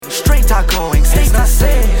talk going, stay not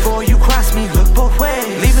safe. Before you cross me, look both ways.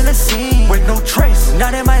 Leaving the scene with no trace,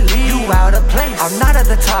 none in my league. You out of place, I'm not at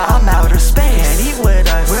the top, I'm outer space. Can't eat with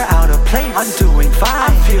us, we're out of place. I'm doing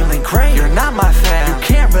fine, I'm feeling great. You're not my fan, you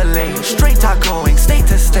can't relate. Straight talk going, state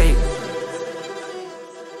to state.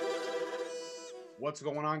 What's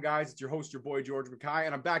going on, guys? It's your host, your boy, George Mackay,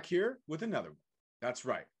 and I'm back here with another one. That's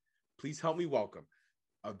right. Please help me welcome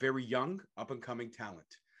a very young, up-and-coming talent.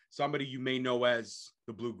 Somebody you may know as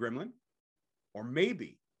the Blue Gremlin, or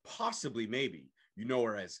maybe, possibly maybe, you know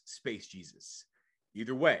her as Space Jesus.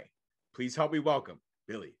 Either way, please help me welcome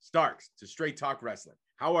Billie Starkz to Straight Talk Wrestling.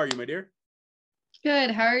 How are you, my dear?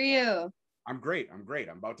 Good. How are you? I'm great.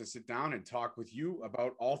 I'm about to sit down and talk with you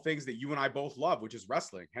about all things that you and I both love, which is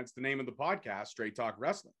wrestling, hence the name of the podcast, Straight Talk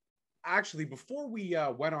Wrestling. Actually, before we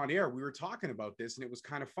went on air, we were talking about this, and it was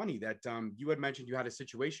kind of funny that you had mentioned you had a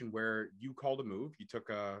situation where you called a move. You took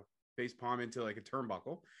a face palm into like a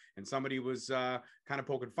turnbuckle, and somebody was kind of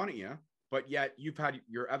poking fun at you, but yet you've had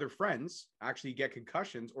your other friends actually get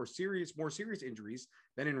concussions or more serious injuries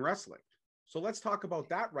than in wrestling. So let's talk about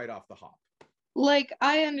that right off the hop. Like,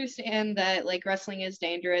 I understand that like wrestling is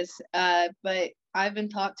dangerous, but I've been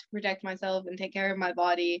taught to protect myself and take care of my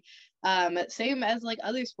body. Same as like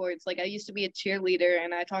other sports. Like I used to be a cheerleader,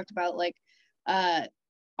 and I talked about like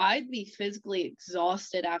I'd be physically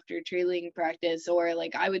exhausted after cheerleading practice, or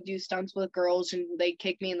like I would do stunts with girls and they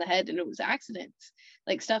kick me in the head and it was accidents.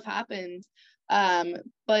 Like stuff happens.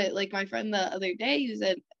 But like my friend the other day, he was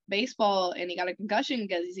at baseball and he got a concussion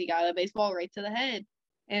because he got a baseball right to the head.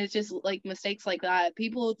 And it's just like mistakes like that.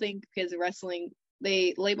 People think because wrestling,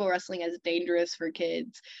 they label wrestling as dangerous for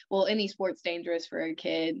kids. Well, any sport's dangerous for a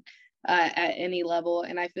kid at any level.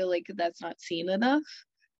 And I feel like that's not seen enough.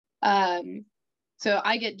 So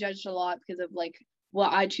I get judged a lot because of like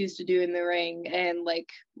what I choose to do in the ring and like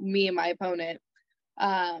me and my opponent.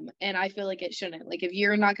 And I feel like it shouldn't. Like if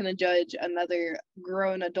you're not going to judge another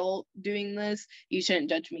grown adult doing this, you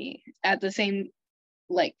shouldn't judge me. At the same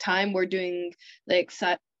like time, we're doing the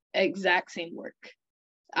exact same work.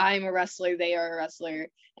 I'm a wrestler, they are a wrestler,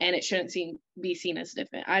 and it shouldn't be seen as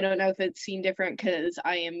different. I don't know if it's seen different because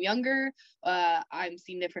I am younger. I'm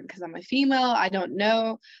seen different because I'm a female. I don't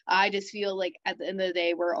know. I just feel like at the end of the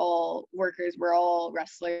day, we're all workers, we're all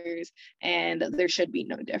wrestlers, and there should be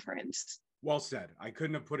no difference. Well said. I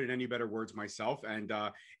couldn't have put it any better words myself. And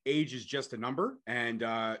age is just a number. And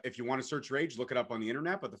if you want to search her age, look it up on the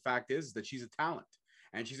internet. But the fact is that she's a talent.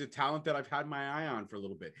 And she's a talent that I've had my eye on for a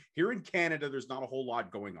little bit. Here in Canada, there's not a whole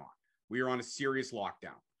lot going on. We are on a serious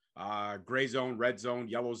lockdown. Gray zone, red zone,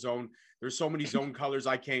 yellow zone. There's so many zone colors.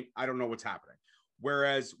 I don't know what's happening.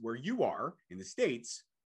 Whereas where you are in the States,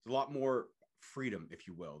 there's a lot more freedom, if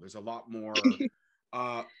you will. There's a lot more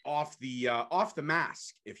off the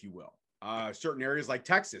mask, if you will. Certain areas like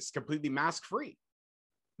Texas, completely mask free.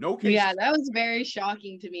 No cases. Yeah, that was very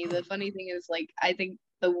shocking to me. The funny thing is, like, I think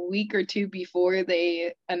the week or two before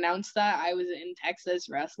they announced that, I was in Texas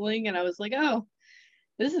wrestling, and I was like, oh,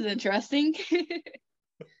 this is interesting.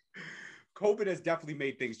 COVID has definitely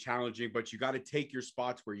made things challenging, but you got to take your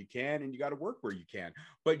spots where you can, and you got to work where you can.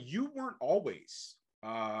 But you weren't always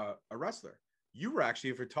a wrestler. You were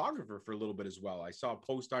actually a photographer for a little bit as well. I saw a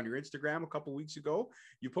post on your Instagram a couple weeks ago.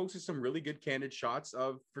 You posted some really good candid shots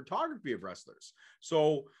of photography of wrestlers.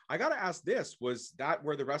 So I got to ask this, was that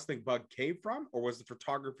where the wrestling bug came from, or was the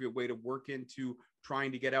photography a way to work into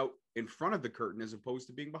trying to get out in front of the curtain as opposed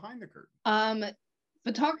to being behind the curtain?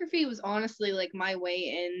 Photography was honestly like my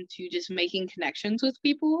way into just making connections with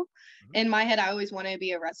people. Mm-hmm. In my head, I always wanted to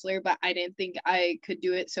be a wrestler, but I didn't think I could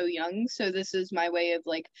do it so young. So this is my way of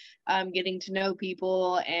like getting to know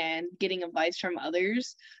people and getting advice from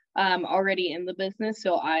others already in the business.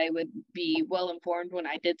 So I would be well informed when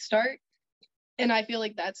I did start. And I feel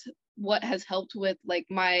like that's what has helped with like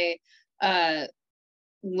my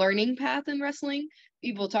learning path in wrestling.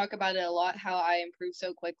 People talk about it a lot, how I improved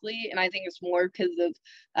so quickly, and I think it's more because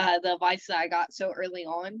of the advice that I got so early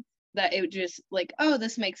on, that it would just like, oh,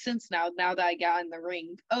 this makes sense now that I got in the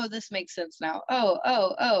ring. Oh, this makes sense now.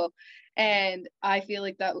 Oh. And I feel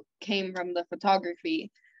like that came from the photography.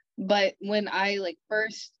 But when I like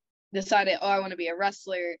first decided, oh, I want to be a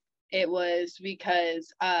wrestler, it was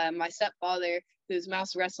because my stepfather, who's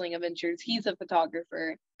Mouse Wrestling Adventures, he's a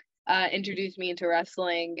photographer, introduced me into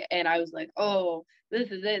wrestling, and I was like, oh, this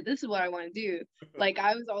is it, this is what I want to do. Like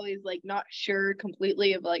I was always like not sure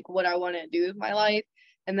completely of like what I want to do with my life,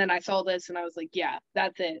 and then I saw this and I was like, yeah,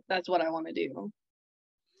 that's it, that's what I want to do.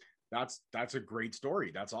 That's a great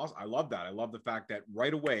story. That's awesome. I love that. I love the fact that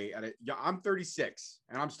right away I'm 36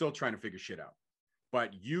 and I'm still trying to figure shit out.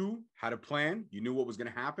 but you had a plan, you knew what was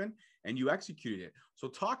going to happen, and you executed it. So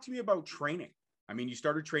talk to me about training. I mean, you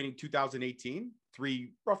started training 2018,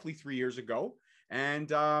 roughly 3 years ago. And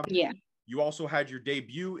Yeah. you also had your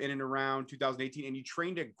debut in and around 2018, and you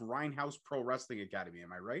trained at Grindhouse Pro Wrestling Academy.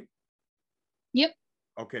 Am I right? Yep.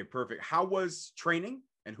 Okay, perfect. How was training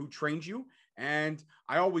and who trained you? And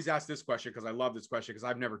I always ask this question because I love this question because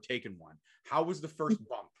I've never taken one. How was the first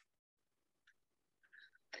bump?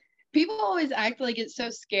 People always act like it's so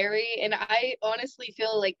scary, and I honestly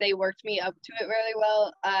feel like they worked me up to it really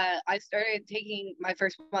well. I started taking my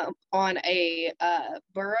first bump on a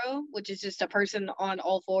burrow, which is just a person on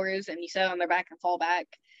all fours, and you sit on their back and fall back.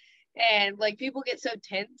 And like people get so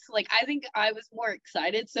tense. Like I think I was more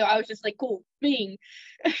excited, so I was just like, cool, bing,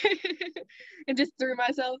 and just threw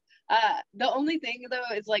myself. The only thing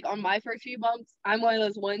though is like on my first few bumps, I'm one of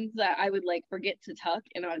those ones that I would like forget to tuck,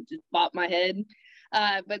 and I would just bop my head.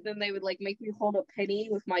 But then they would like make me hold a penny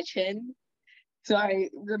with my chin, so I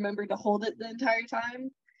remembered to hold it the entire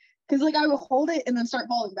time. Because like I would hold it and then start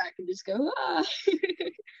falling back and just go ah.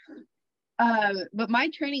 But my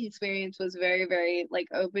training experience was very, very like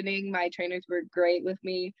opening. My trainers were great with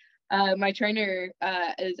me. My trainer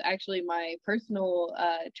is actually my personal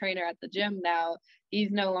trainer at the gym now.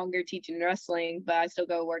 He's no longer teaching wrestling, but I still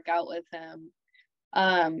go work out with him.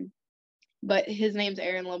 But his name's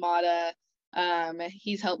Aaron Lamada.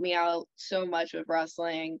 He's helped me out so much with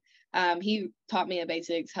wrestling. He taught me the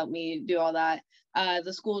basics, helped me do all that.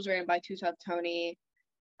 The school's ran by Too Tough Tony.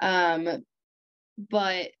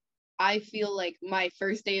 But I feel like my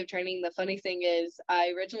first day of training, the funny thing is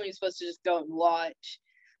I originally was supposed to just go and watch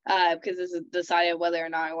because this is decided whether or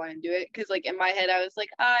not I want to do it. Because like in my head, I was like,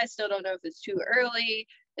 I still don't know if it's too early.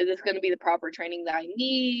 Is this going to be the proper training that I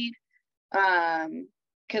need?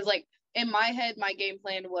 Because like in my head, my game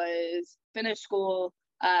plan was finish school,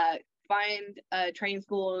 find a training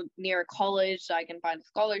school near a college so I can find a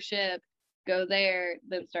scholarship, go there,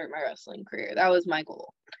 then start my wrestling career. That was my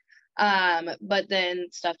goal. But then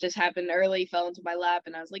stuff just happened early, fell into my lap,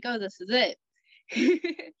 and I was like, oh, this is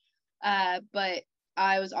it. But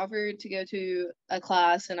I was offered to go to a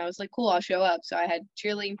class, and I was like, cool, I'll show up. So I had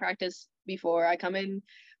cheerleading practice before. I come in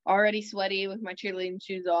already sweaty with my cheerleading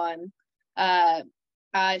shoes on.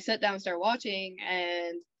 I sat down and started watching,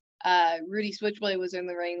 and Rudy Switchblade was in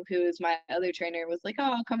the ring, who is my other trainer, was like,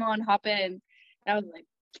 oh, come on, hop in. And I was like,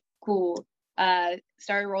 cool.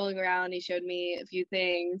 Started rolling around. He showed me a few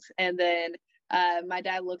things, and then my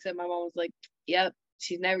dad looks at my mom and was like, yep,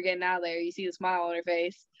 she's never getting out of there. You see the smile on her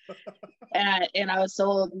face. And I was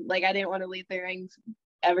sold. Like I didn't want to leave the rings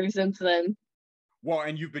ever since then. Well,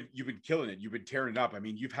 and you've been killing it. You've been tearing it up. I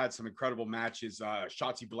mean, you've had some incredible matches.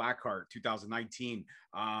 Shotzi Blackheart, 2019,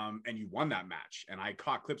 and you won that match. And I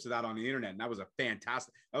caught clips of that on the internet, and that was a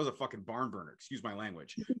fantastic. That was a fucking barn burner. Excuse my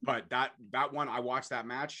language, but that one, I watched that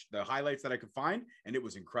match, the highlights that I could find, and it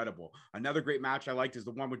was incredible. Another great match I liked is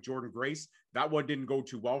the one with Jordynne Grace. That one didn't go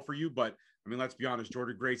too well for you, but I mean, let's be honest,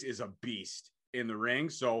 Jordynne Grace is a beast in the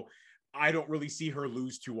ring, so I don't really see her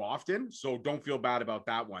lose too often, so don't feel bad about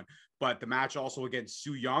that one. But the match also against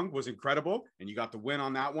Su Yung was incredible, and you got the win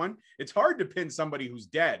on that one. It's hard to pin somebody who's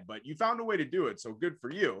dead, but you found a way to do it, so good for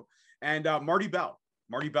you. And Marty Bell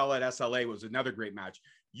at SLA was another great match.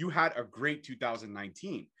 You had a great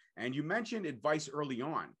 2019, and you mentioned advice early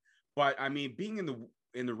on, but I mean, being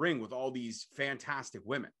in the ring with all these fantastic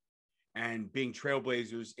women and being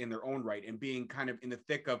trailblazers in their own right and being kind of in the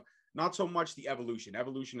thick of not so much the evolution.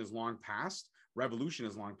 Evolution is long past. Revolution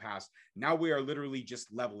is long past. Now we are literally just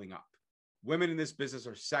leveling up. Women in this business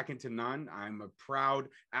are second to none. I'm a proud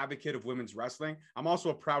advocate of women's wrestling. I'm also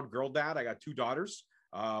a proud girl dad. I got 2 daughters.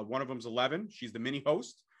 One of them's 11. She's the mini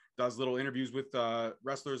host, does little interviews with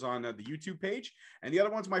wrestlers on the YouTube page. And the other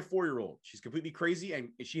one's my 4-year-old. She's completely crazy, and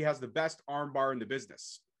she has the best arm bar in the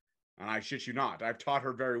business. And I shit you not, I've taught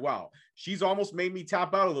her very well. She's almost made me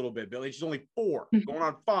tap out a little bit, Billy. She's only 4, going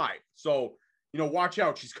on 5. So, you know, watch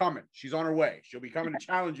out. She's coming. She's on her way. She'll be coming to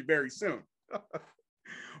challenge you very soon.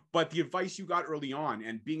 But the advice you got early on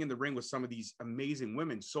and being in the ring with some of these amazing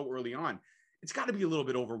women so early on, it's got to be a little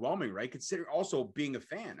bit overwhelming, right? Consider also being a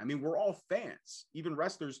fan. I mean, we're all fans. Even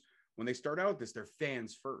wrestlers, when they start out this, they're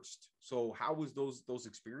fans first. So how was those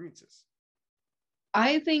experiences?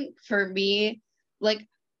 I think for me, like,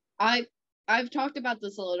 I've talked about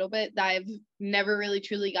this a little bit, that I've never really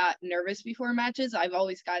truly got nervous before matches. I've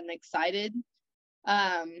always gotten excited.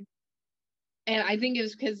 And I think it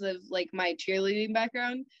was because of like my cheerleading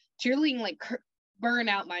background. Cheerleading like burn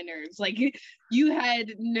out my nerves. Like you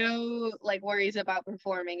had no like worries about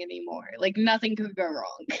performing anymore. Like nothing could go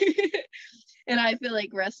wrong. And I feel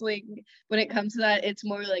like wrestling, when it comes to that, it's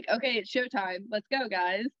more like, okay, it's showtime. Let's go,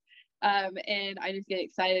 guys. And I just get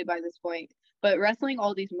excited by this point. But wrestling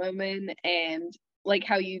all these women and like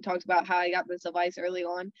how you talked about how I got this advice early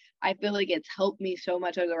on, I feel like it's helped me so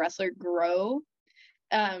much as a wrestler grow.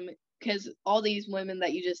 Because all these women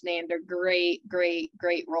that you just named are great, great,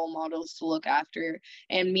 great role models to look after.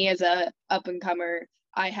 And me as a up and comer,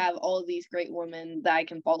 I have all of these great women that I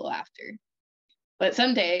can follow after. But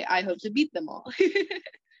someday I hope to beat them all.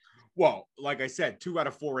 Well, like I said, 2 out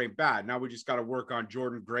of 4 ain't bad. Now we just got to work on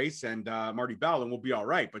Jordynne Grace and Marti Belle, and we'll be all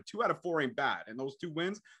right. But 2 out of 4 ain't bad. And those 2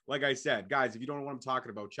 wins, like I said, guys, if you don't know what I'm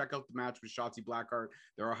talking about, check out the match with Shotzi Blackheart.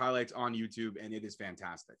 There are highlights on YouTube, and it is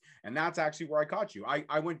fantastic. And that's actually where I caught you.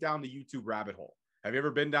 I went down the YouTube rabbit hole. Have you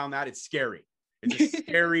ever been down that? It's scary. It's a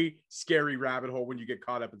scary, scary rabbit hole when you get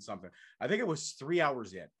caught up in something. I think it was 3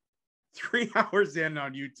 hours in. 3 hours in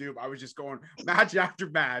on YouTube. I was just going match after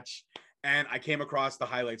match. And I came across the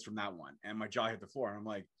highlights from that one, and my jaw hit the floor. And I'm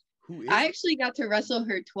like, "Who is?" I actually got to wrestle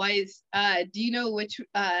her twice. Do you know which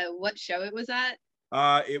what show it was at?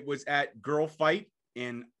 It was at Girl Fight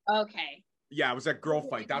in. Okay. Yeah, it was at Girl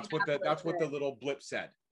Fight. That's what the little blip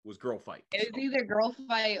said was Girl Fight. It was either Girl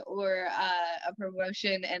Fight or a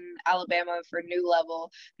promotion in Alabama for New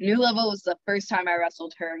Level. New Level was the first time I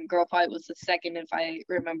wrestled her, and Girl Fight was the second, if I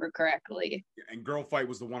remember correctly. And Girl Fight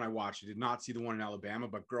was the one I watched. I did not see the one in Alabama,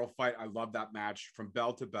 but Girl Fight, I love that match from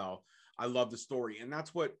bell to bell. I love the story, and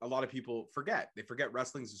that's what a lot of people forget. They forget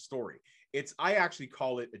wrestling's a story. I actually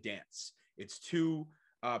call it a dance. It's 2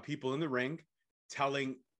 people in the ring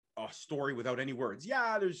telling a story without any words.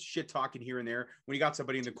 Yeah, there's shit talking here and there. When you got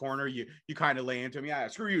somebody in the corner, you kind of lay into him. Yeah,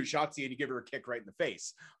 screw you, Shotzi, and you give her a kick right in the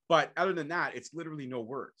face. But other than that, it's literally no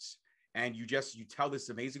words. And you tell this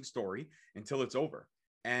amazing story until it's over.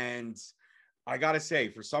 And I gotta say,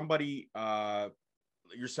 for somebody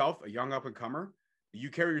yourself, a young up and comer, you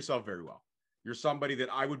carry yourself very well. You're somebody that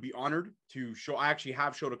I would be honored to show. I actually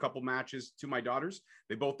have showed a couple matches to my daughters.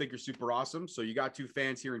 They both think you're super awesome. So you got 2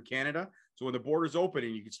 fans here in Canada. So when the border's open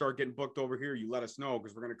and you can start getting booked over here, you let us know,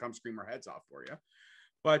 because we're going to come scream our heads off for you.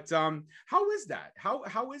 But how is that?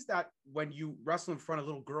 How is that when you wrestle in front of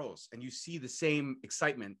little girls and you see the same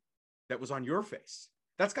excitement that was on your face?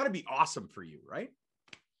 That's got to be awesome for you, right?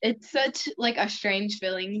 It's such like a strange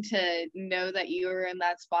feeling to know that you were in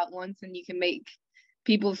that spot once and you can make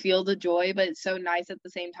people feel the joy, but it's so nice at the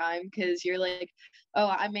same time because you're like, oh,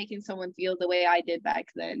 I'm making someone feel the way I did back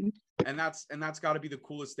then. And that's got to be the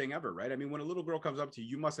coolest thing ever, right? I mean, when a little girl comes up to you,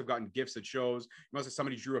 you must have gotten gifts at shows. You must have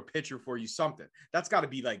somebody drew a picture for you, something. That's got to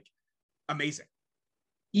be like amazing.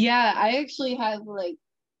 Yeah, I actually have like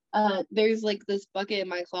there's like this bucket in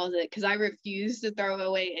my closet because I refuse to throw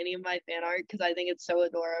away any of my fan art because I think it's so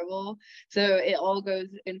adorable. So it all goes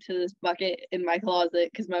into this bucket in my closet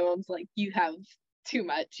because my mom's like, you have too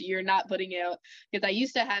much, you're not putting it out, because I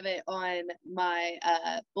used to have it on my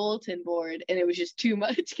bulletin board and it was just too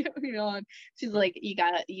much going on. She's like, you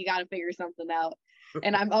gotta figure something out.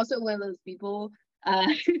 And I'm also one of those people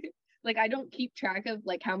like I don't keep track of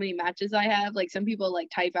like how many matches I have. Like some people like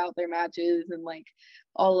type out their matches and like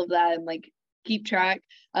all of that and like keep track.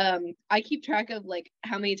 I keep track of like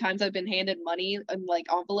how many times I've been handed money and like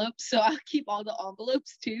envelopes, so I'll keep all the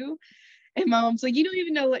envelopes too. And my mom's like, you don't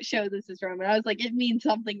even know what show this is from. And I was like, it means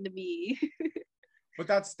something to me. But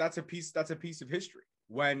that's a piece of history.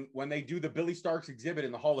 When they do the Billy Starks exhibit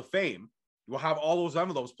in the Hall of Fame, you'll have all those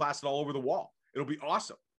envelopes plastered all over the wall. It'll be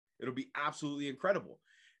awesome. It'll be absolutely incredible.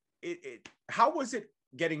 How was it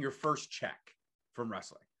getting your first check from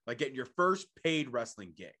wrestling? Like getting your first paid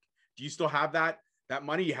wrestling gig? Do you still have that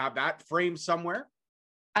money? You have that framed somewhere?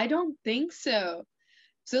 I don't think so.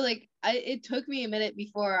 So like it took me a minute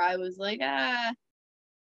before I was like, I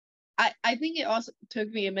think it also took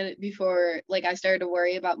me a minute before like I started to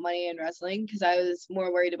worry about money in wrestling because I was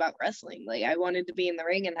more worried about wrestling. Like I wanted to be in the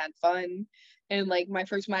ring and had fun. And like my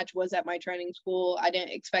first match was at my training school. I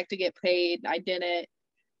didn't expect to get paid. I didn't.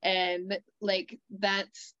 And like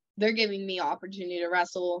they're giving me opportunity to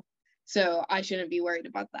wrestle. So I shouldn't be worried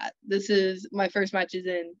about that. This is my first match is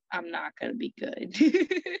in. I'm not going to be good.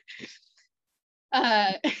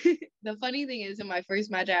 The funny thing is in my first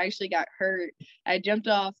match, I actually got hurt. I jumped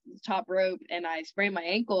off the top rope and I sprained my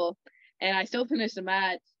ankle and I still finished the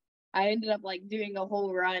match. I ended up like doing a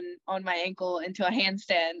whole run on my ankle into a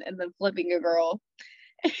handstand and then flipping a girl.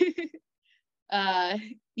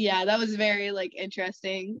 Yeah, that was very like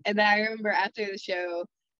interesting. And then I remember after the show,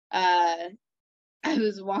 I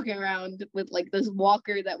was walking around with like this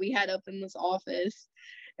walker that we had up in this office.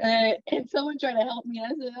 And someone tried to help me. I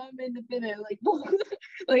said, I'm independent. Like,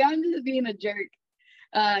 like I'm just being a jerk.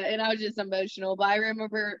 And I was just emotional. But I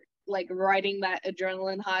remember like riding that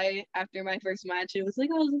adrenaline high after my first match. It was like,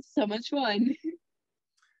 oh, this is so much fun.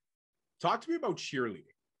 Talk to me about cheerleading,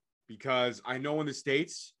 because I know in the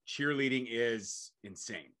States, cheerleading is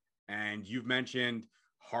insane. And you've mentioned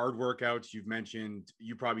hard workouts. You've mentioned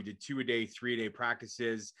you probably did 2-a-day, 3-a-day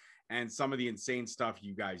practices, and some of the insane stuff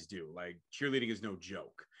you guys do. Like cheerleading is no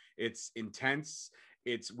joke. It's intense.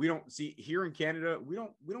 We don't see here in Canada, we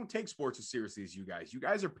don't take sports as seriously as you guys. You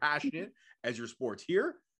guys are passionate as your sports.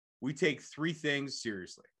 Here, we take 3 things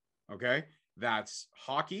seriously. Okay? That's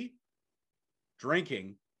hockey,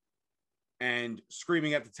 drinking, and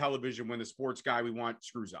screaming at the television when the sports guy we want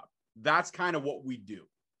screws up. That's kind of what we do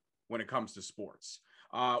when it comes to sports.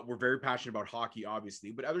 We're very passionate about hockey,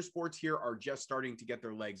 obviously, but other sports here are just starting to get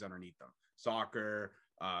their legs underneath them. Soccer,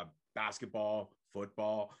 basketball,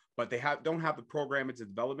 football, but they don't have the program into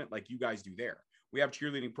development like you guys do there. We have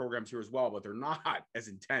cheerleading programs here as well, but they're not as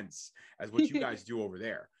intense as what you guys do over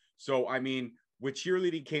there. So, I mean, with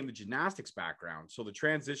cheerleading came the gymnastics background. So the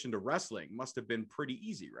transition to wrestling must have been pretty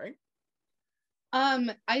easy, right?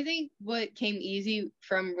 I think what came easy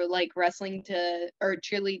from like wrestling to or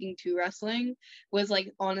cheerleading to wrestling was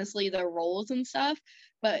like honestly the roles and stuff.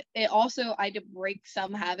 But it also I had to break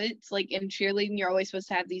some habits. Like in cheerleading, you're always supposed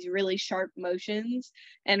to have these really sharp motions,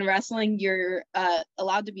 and wrestling, you're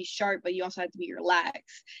allowed to be sharp, but you also have to be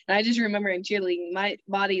relaxed. And I just remember in cheerleading, my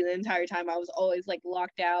body the entire time I was always like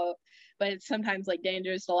locked out. But it's sometimes like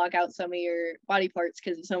dangerous to lock out some of your body parts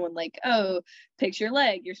because if someone like, oh, picks your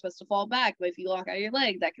leg, you're supposed to fall back. But if you lock out your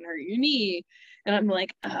leg, that can hurt your knee. And I'm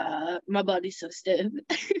like, my body's so stiff.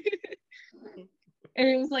 And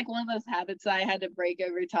it was like one of those habits that I had to break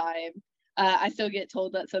over time. I still get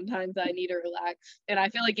told that sometimes I need to relax. And I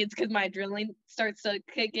feel like it's because my adrenaline starts to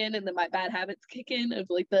kick in and then my bad habits kick in of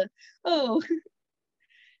like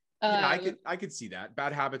Yeah, I could see that.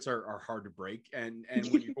 Bad habits are hard to break, and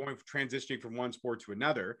when you're going transitioning from one sport to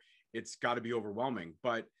another, it's got to be overwhelming.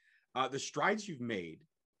 But the strides you've made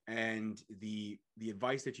and the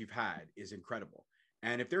advice that you've had is incredible.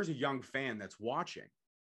 And if there's a young fan that's watching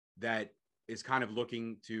that is kind of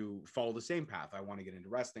looking to follow the same path, I want to get into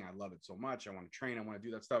wrestling. I love it so much. I want to train. I want to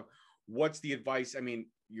do that stuff. What's the advice? I mean,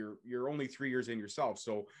 you're only 3 years in yourself,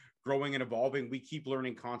 so growing and evolving, we keep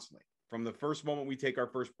learning constantly. From the first moment we take our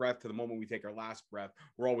first breath to the moment we take our last breath,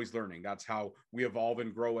 we're always learning. That's how we evolve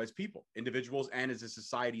and grow as people, individuals, and as a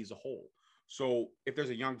society as a whole. So if there's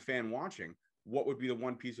a young fan watching, what would be the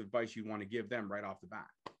one piece of advice you want to give them right off the bat?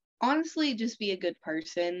 honestly, just be a good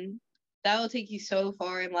person. That will take you so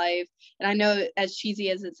far in life. And I know as cheesy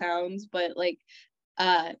as it sounds, but like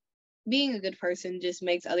being a good person just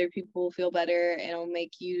makes other people feel better and it'll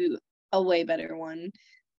make you a way better one.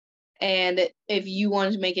 And if you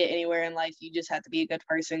want to make it anywhere in life, you just have to be a good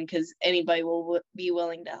person because anybody will be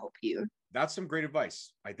willing to help you. That's some great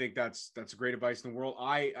advice. I think that's great advice in the world.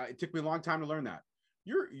 It took me a long time to learn that.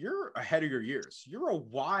 You're ahead of your years. You're a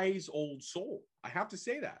wise old soul. I have to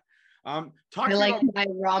say that. I like my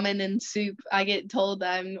ramen and soup. I get told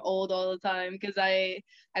I'm old all the time because I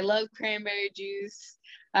love cranberry juice.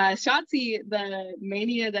 Shotzi, the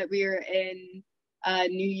mania that we were in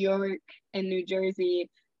New York and New Jersey,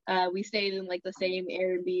 we stayed in like the same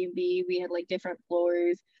Airbnb. We had like different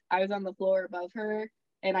floors. I was on the floor above her,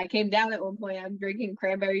 and I came down at one point. I'm drinking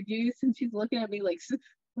cranberry juice, and she's looking at me like,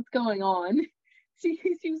 "What's going on?" She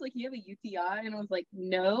was like, "You have a UTI?" And I was like,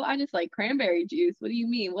 "No, I just like cranberry juice. What do you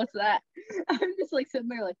mean? What's that?" I'm just like sitting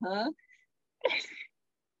there like, huh?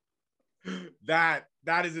 That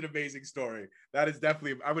is an amazing story. That is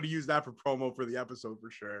definitely, I'm going to use that for promo for the episode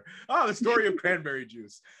for sure. Oh, the story of cranberry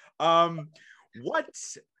juice. Talk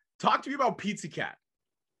to me about Pizza Cat.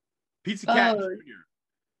 Pizza Cat Jr.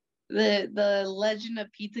 The legend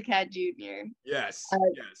of Pizza Cat Jr. Yes,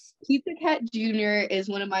 yes. Pizza Cat Jr. is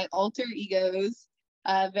one of my alter egos,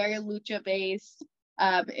 very lucha based.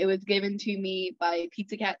 It was given to me by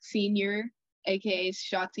Pizza Cat Senior, aka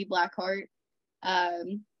Shotzi Blackheart.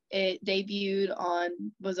 It debuted on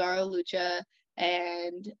Bizarro Lucha,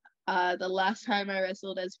 and the last time I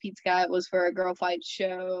wrestled as Pizza Cat was for a Girl Fight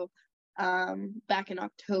show back in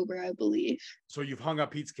October, I believe. So you've hung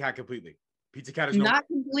up Pizza Cat completely. Pizza Cat is not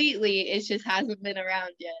completely. It just hasn't been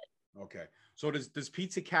around yet. Okay. So does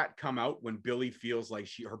Pizza Cat come out when Billy feels like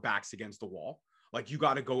her back's against the wall? Like you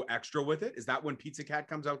got to go extra with it? Is that when Pizza Cat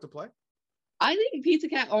comes out to play? I think Pizza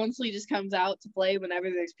Cat honestly just comes out to play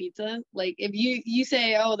whenever there's pizza. Like if you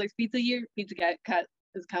say, "Oh, there's pizza here," Pizza Cat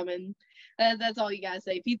is coming. That's all you gotta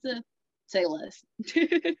say. Pizza, say less.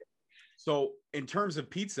 So in terms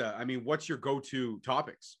of pizza, I mean, what's your go-to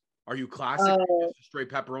toppings? Are you classic, Oh, just a straight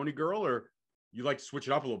pepperoni girl, or you like to switch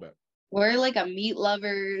it up a little bit? we're like a meat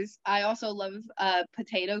lovers. I also love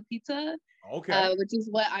potato pizza, Okay. which is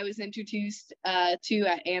what I was introduced to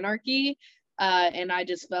at Anarchy. And I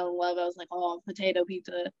just fell in love. I was like, oh, potato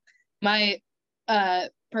pizza. My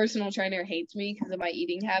personal trainer hates me because of my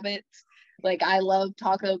eating habits. Like I love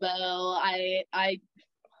Taco Bell.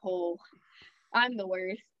 Oh, I'm the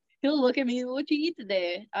worst. He'll look at me, what you eat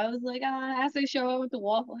today? I was like, after the show, I went to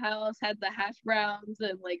Waffle House, had the hash browns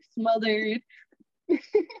and like smothered.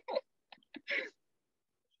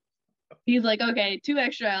 He's like, okay, 2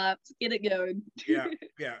 extra laps, get it going. Yeah,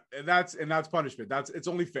 yeah, and that's punishment. It's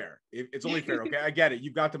only fair. It's only fair. Okay, I get it.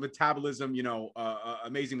 You've got the metabolism,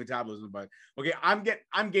 amazing metabolism. But okay,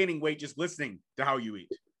 I'm gaining weight just listening to how you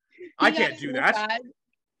eat. I He got can't do so that. bad.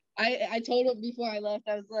 I told him before I left,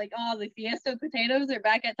 I was like, oh, the Fiesta potatoes are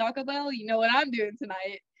back at Taco Bell. You know what I'm doing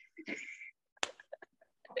tonight.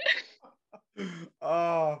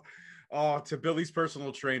 Oh, to Billy's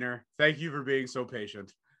personal trainer. Thank you for being so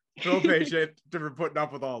patient. So patient for putting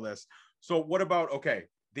up with all this. So what about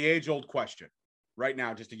the age-old question right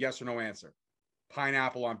now, just a yes or no answer.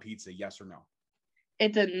 Pineapple on pizza, yes or no?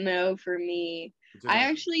 It's a no for me. It's a I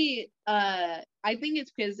no. actually I think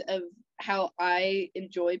it's because of how I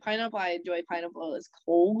enjoy pineapple. I enjoy pineapple as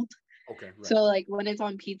cold. Okay, right. So like when it's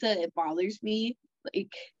on pizza, it bothers me.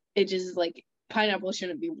 Like it just like pineapple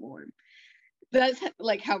shouldn't be warm. That's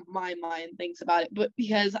like how my mind thinks about it. But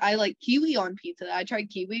because I like kiwi on pizza, I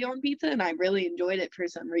tried kiwi on pizza and I really enjoyed it for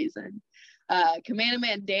some reason. Commando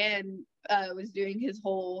Man Dan was doing his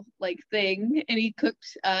whole like thing and he cooked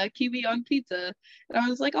kiwi on pizza and I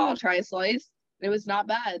was like, oh, I'll try a slice. It was not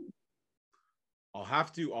bad. I'll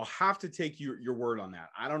have to take your word on that.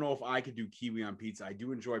 I don't know if I could do kiwi on pizza. I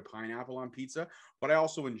do enjoy pineapple on pizza, but I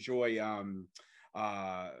also enjoy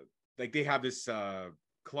like they have this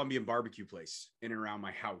Colombian barbecue place in and around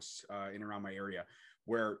my house, in and around my area,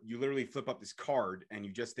 where you literally flip up this card and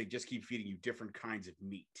they just keep feeding you different kinds of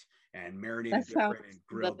meat and marinated That sounds different and the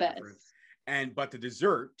grilled best. different. But the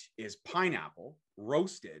dessert is pineapple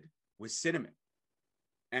roasted with cinnamon.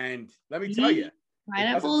 And let me tell you, it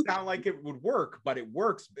Pineapple, doesn't sound like it would work, but it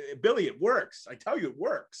works. Billy, it works. I tell you, it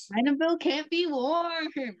works. pineapple can't be warm.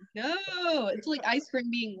 No, it's like ice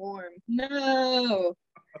cream being warm. No.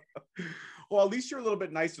 Well, at least you're a little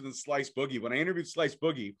bit nicer than Slice Boogie. When I interviewed Slice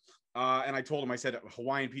Boogie, and I told him, I said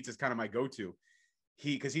Hawaiian pizza is kind of my go-to.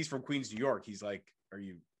 Because he's from Queens, New York. He's like, "Are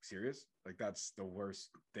you serious? Like that's the worst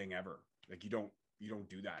thing ever. Like you don't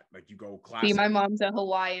do that. Like you go See, classic." my mom's a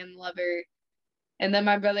Hawaiian lover. And then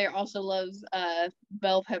my brother also loves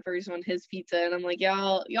bell peppers on his pizza. And I'm like,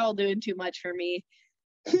 y'all doing too much for me.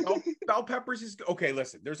 Bell peppers is okay.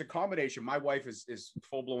 Listen, there's a combination. My wife is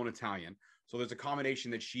full-blown Italian. So there's a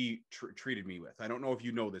combination that she treated me with. I don't know if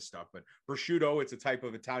you know this stuff, but prosciutto, it's a type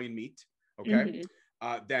of Italian meat. Okay.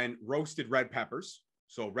 Mm-hmm. Then roasted red peppers.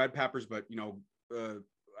 So red peppers, but I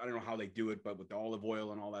don't know how they do it, but with the olive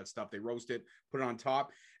oil and all that stuff, they roast it, put it on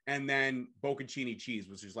top, and then bocconcini cheese,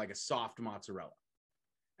 which is like a soft mozzarella.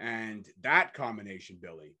 And that combination,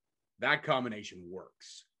 Billy, that combination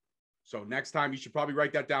works. So next time, you should probably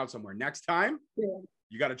write that down somewhere. Next time,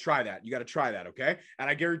 you got to try that. You got to try that, okay? And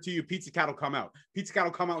I guarantee you, Pizza Cat will come out. Pizza Cat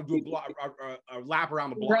will come out and do a lap around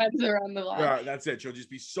the block. Runs around the block. Yeah, that's it. She'll just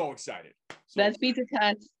be so excited. That's Pizza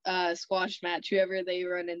Cat's squash match. Whoever they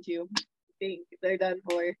run into, I think they're done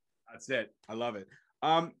for. That's it. I love it.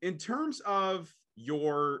 In terms of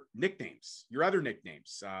your nicknames, your other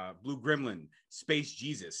nicknames, Blue Gremlin, Space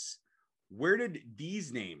Jesus, where did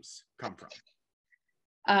these names come from?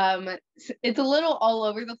 It's a little all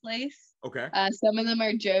over the place. Okay. Some of them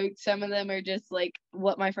are jokes. Some of them are just like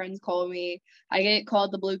what my friends call me. I get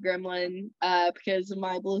called the Blue Gremlin because of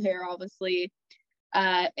my blue hair, obviously.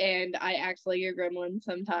 And I act like a gremlin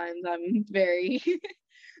sometimes. I'm very,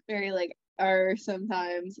 very like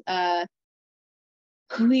sometimes.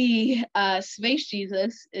 Space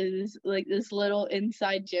Jesus is like this little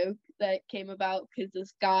inside joke that came about because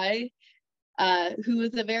this guy, who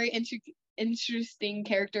is a very interesting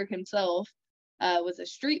character himself, was a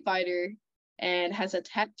street fighter and has a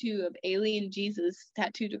tattoo of alien Jesus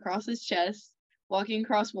tattooed across his chest, walking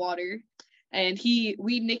across water. And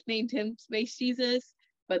we nicknamed him Space Jesus,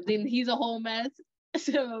 but then he's a whole mess.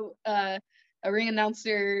 So a ring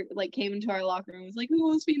announcer like came into our locker room and was like, "Who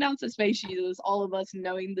wants to be announced as Space Jesus?" All of us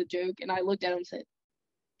knowing the joke, and I looked at him and said,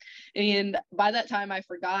 and by that time I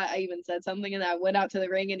forgot I even said something, and I went out to the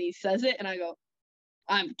ring and he says it, and I go,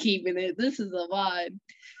 "I'm keeping it. This is a vibe."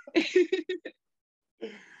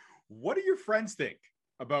 What do your friends think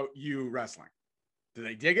about you wrestling? Do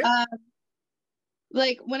they dig it?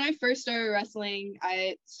 Like when I first started wrestling,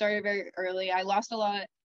 I started very early. I lost a lot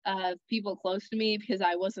of people close to me because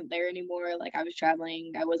I wasn't there anymore. Like I was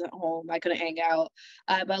traveling, I wasn't home, I couldn't hang out.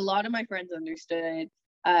 But a lot of my friends understood.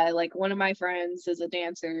 Like one of my friends is a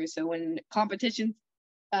dancer, so when competition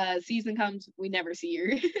season comes, we never see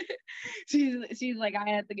her. she's like, I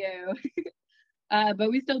have to go. But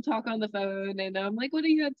we still talk on the phone, and I'm like, what are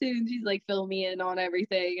you up to? And she's like, fill me in on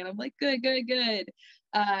everything. And I'm like, good, good, good.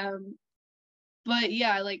 But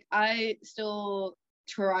yeah, like I still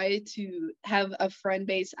try to have a friend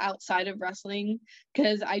base outside of wrestling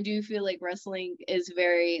because I do feel like wrestling is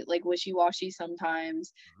very like wishy-washy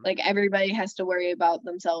sometimes. Like everybody has to worry about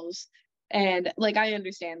themselves. And like I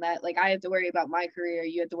understand that. Like I have to worry about my career,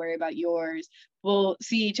 you have to worry about yours. We'll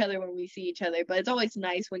see each other when we see each other, but it's always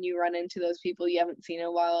nice when you run into those people you haven't seen in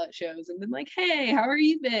a while at shows and been like, hey, how are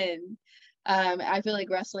you been? I feel like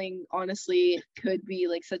wrestling honestly could be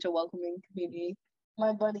like such a welcoming community.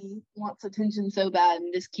 My buddy wants attention so bad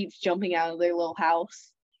and just keeps jumping out of their little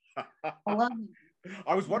house. I love you.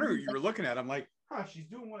 I was wondering what you were looking at. I'm like, huh, she's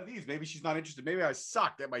doing one of these. Maybe she's not interested. Maybe I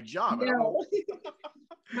sucked at my job. I don't know.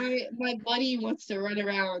 my buddy wants to run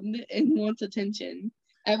around and wants attention.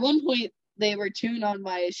 At one point, they were chewing on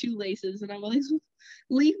my shoelaces, and I'm like,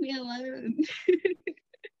 leave me alone.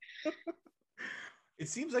 It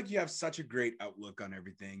seems like you have such a great outlook on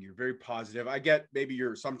everything. You're very positive. I get maybe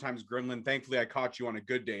you're sometimes gremlin. Thankfully, I caught you on a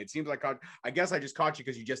good day. It seems like I guess I just caught you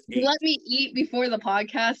because you just ate. You let me eat before the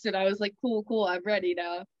podcast, and I was like, cool, I'm ready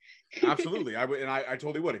now. Absolutely. I would, and I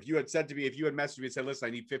totally would. If you had said to me, if you had messaged me and said, listen, I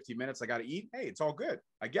need 15 minutes, I got to eat. Hey, it's all good.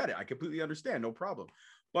 I get it. I completely understand. No problem.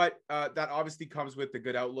 But that obviously comes with the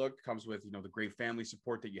good outlook, comes with, the great family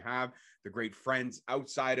support that you have, the great friends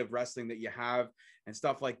outside of wrestling that you have and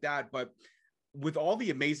stuff like that. But with all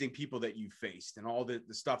the amazing people that you've faced and all the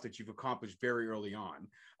stuff that you've accomplished very early on,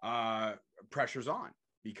 pressure's on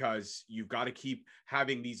because you've got to keep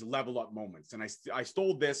having these level up moments. And I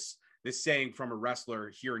stole this saying from a wrestler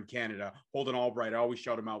here in Canada, Holden Albright. I always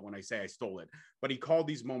shout him out when I say I stole it, but he called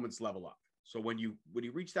these moments level up. So when you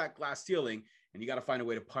reach that glass ceiling and you got to find a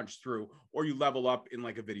way to punch through, or you level up in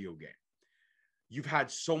like a video game. You've had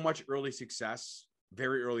so much early success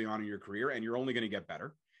very early on in your career, and you're only going to get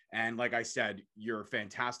better. And like I said, you're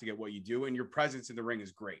fantastic at what you do, and your presence in the ring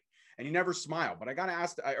is great. And you never smile, but I got to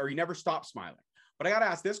ask, or you never stop smiling. But I got to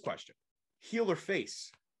ask this question: heel or face?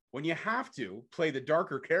 When you have to play the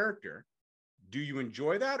darker character, do you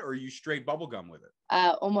enjoy that, or are you straight bubblegum with it?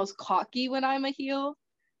 Almost cocky when I'm a heel.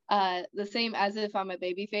 The same as if I'm a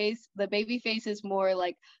babyface. The babyface is more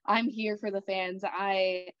like, I'm here for the fans.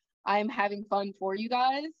 I'm having fun for you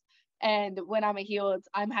guys. And when I'm a heel,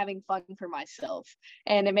 I'm having fun for myself,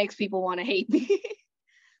 and it makes people want to hate me.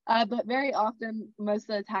 But very often, most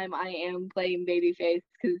of the time, I am playing babyface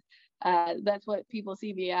because that's what people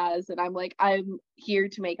see me as, and I'm like, I'm here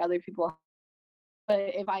to make other people. But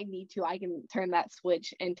if I need to, I can turn that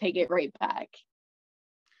switch and take it right back.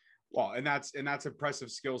 Well, and that's impressive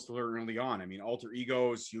skills to learn early on. I mean, alter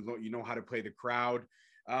egos, you know how to play the crowd.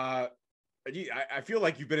 I feel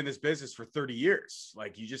like you've been in this business for 30 years.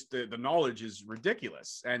 Like you just, the knowledge is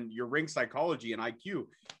ridiculous, and your ring psychology and IQ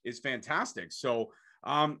is fantastic. So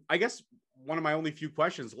I guess one of my only few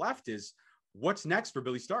questions left is, what's next for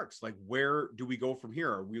Billie Starkz? Like, where do we go from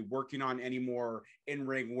here? Are we working on any more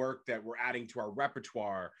in-ring work that we're adding to our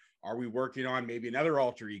repertoire? Are we working on maybe another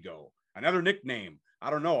alter ego, another nickname? I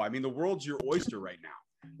don't know. I mean, the world's your oyster right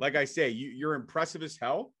now. Like I say, you're impressive as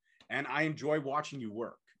hell, and I enjoy watching you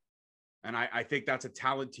work. And I think that's a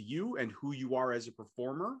talent to you and who you are as a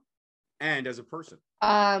performer and as a person.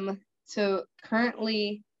 So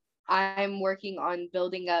currently I'm working on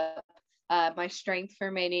building up my strength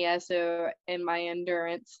for Mania, and my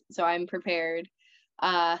endurance, so I'm prepared.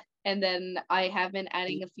 And then I have been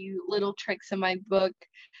adding a few little tricks in my book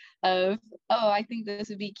of, I think this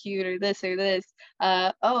would be cute, or this or this.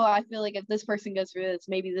 I feel like if this person goes through this,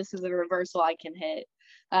 maybe this is a reversal I can hit.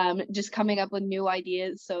 Just coming up with new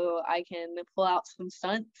ideas so I can pull out some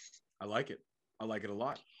stunts. I like it. I like it a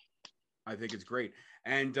lot. I think it's great.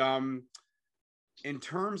 And in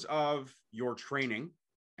terms of your training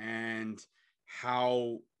and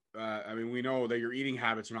how, we know that your eating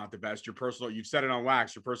habits are not the best. You've said it on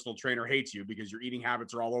wax, your personal trainer hates you because your eating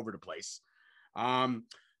habits are all over the place.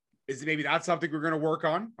 Is it maybe that's something we're going to work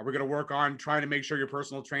on? Are we going to work on trying to make sure your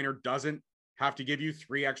personal trainer doesn't have to give you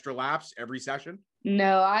 3 extra laps every session?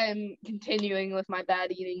 No, I am continuing with my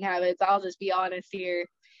bad eating habits. I'll just be honest here.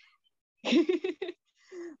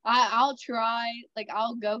 I'll try, like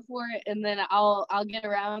I'll go for it, and then I'll get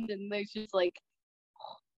around, and there's just like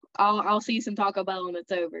I'll see some Taco Bell and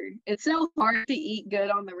it's over. It's so hard to eat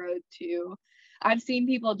good on the road too. I've seen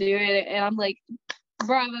people do it, and I'm like,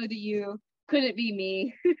 bravo to you. Couldn't be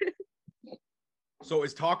me. So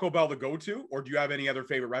is Taco Bell the go-to, or do you have any other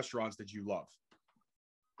favorite restaurants that you love?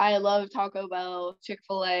 I love Taco Bell,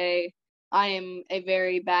 Chick-fil-A. I am a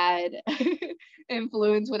very bad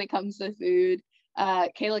influence when it comes to food.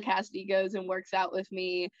 Kayla Cassidy goes and works out with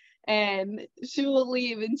me, and she will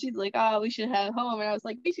leave, and she's like, oh, we should head home. And I was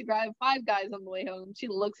like, we should grab Five Guys on the way home. She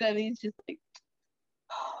looks at me and she's like,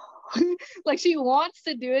 oh. Like she wants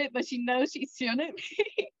to do it, but she knows she shouldn't.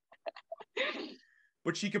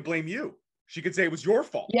 But she could blame you. She could say it was your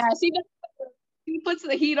fault. Yeah, she does. She puts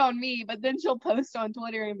the heat on me, but then she'll post on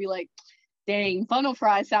Twitter and be like, dang, funnel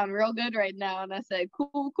fries sound real good right now. And I said,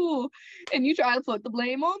 cool. And you try to put the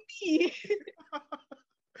blame on me.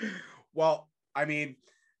 Well, I mean,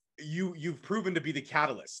 you've proven to be the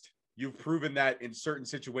catalyst. You've proven that in certain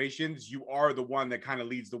situations, you are the one that kind of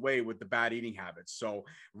leads the way with the bad eating habits. So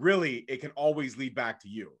really, it can always lead back to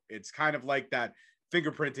you. It's kind of like that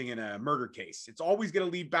fingerprinting in a murder case. It's always going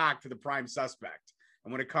to lead back to the prime suspect.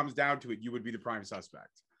 And when it comes down to it, you would be the prime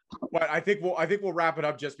suspect. But I think we'll wrap it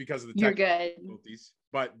up just because of the technical difficulties.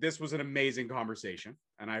 But this was an amazing conversation,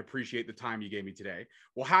 and I appreciate the time you gave me today.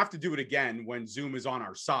 We'll have to do it again when Zoom is on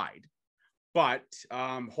our side. But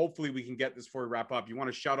hopefully we can get this before we wrap up. You want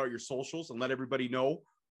to shout out your socials and let everybody know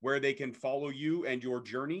where they can follow you and your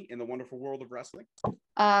journey in the wonderful world of wrestling?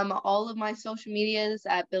 All of my social medias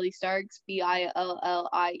at Billie Starkz,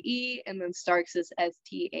 BILLIE, and then Starkz is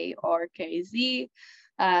STARKZ.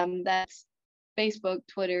 That's Facebook,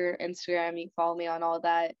 Twitter, Instagram. You can follow me on all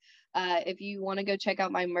that. If you want to go check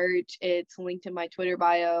out my merch, it's linked in my Twitter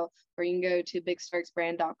bio, or you can go to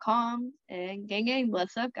bigstarkzbrand.com. And gang,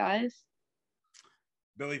 bless up, guys.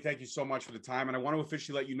 Billie, thank you so much for the time. And I want to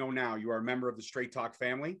officially let you know now, you are a member of the Straight Talk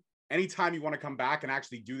family. Anytime you want to come back and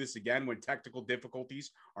actually do this again when technical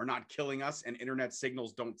difficulties are not killing us and internet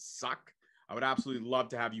signals don't suck, I would absolutely love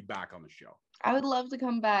to have you back on the show. I would love to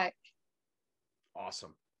come back.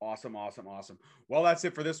 Awesome. Well, that's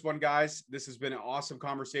it for this one, guys. This has been an awesome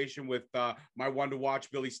conversation with my one to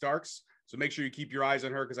watch, Billie Starkz. So make sure you keep your eyes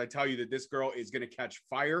on her, because I tell you that this girl is going to catch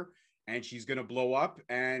fire and she's going to blow up.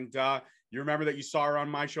 And you remember that you saw her on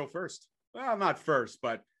my show first. Well, not first,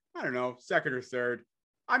 but I don't know, second or third.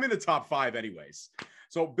 I'm in the top 5 anyways.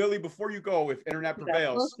 So Billie, before you go, if internet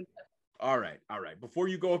prevails, all right. Before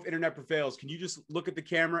you go, if internet prevails, can you just look at the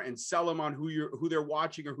camera and sell them on who they're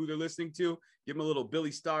watching or who they're listening to? Give them a little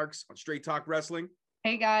Billie Starkz on Straight Talk Wrestling.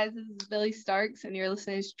 Hey guys, this is Billie Starkz, and you're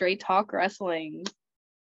listening to Straight Talk Wrestling.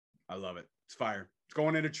 I love it. It's fire. It's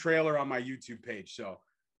going in a trailer on my YouTube page. So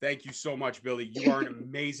thank you so much, Billie. You are an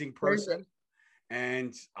amazing person,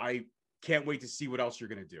 and I can't wait to see what else you're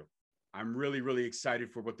going to do. I'm really, really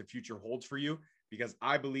excited for what the future holds for you, because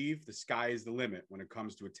I believe the sky is the limit when it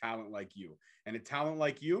comes to a talent like you. And a talent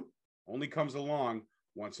like you only comes along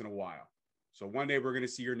once in a while. So one day we're going to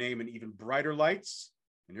see your name in even brighter lights,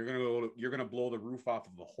 and you're going to blow the roof off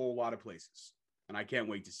of a whole lot of places. And I can't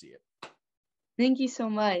wait to see it. Thank you so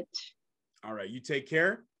much. All right. You take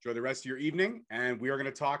care. Enjoy the rest of your evening. And we are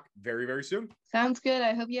going to talk very, very soon. Sounds good.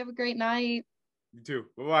 I hope you have a great night. You too.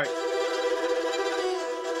 Bye-bye.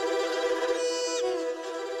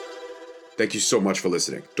 Thank you so much for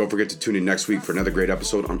listening. Don't forget to tune in next week for another great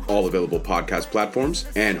episode on all available podcast platforms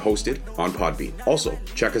and hosted on Podbean. Also,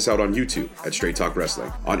 check us out on YouTube at Straight Talk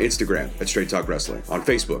Wrestling, on Instagram at Straight Talk Wrestling, on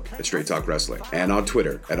Facebook at Straight Talk Wrestling, and on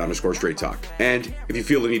Twitter at _Straight Talk. And if you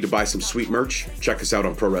feel the need to buy some sweet merch, check us out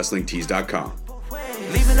on ProWrestlingTees.com.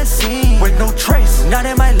 Leaving the scene with no trace, not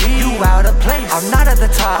in my league. You out of place. I'm not at the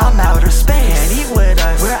top. I'm outer space. Can't eat with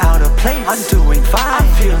us. We're out of place. I'm doing fine.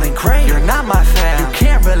 I'm feeling great. You're not my fan. You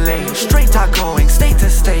can't relate. Straight talk going.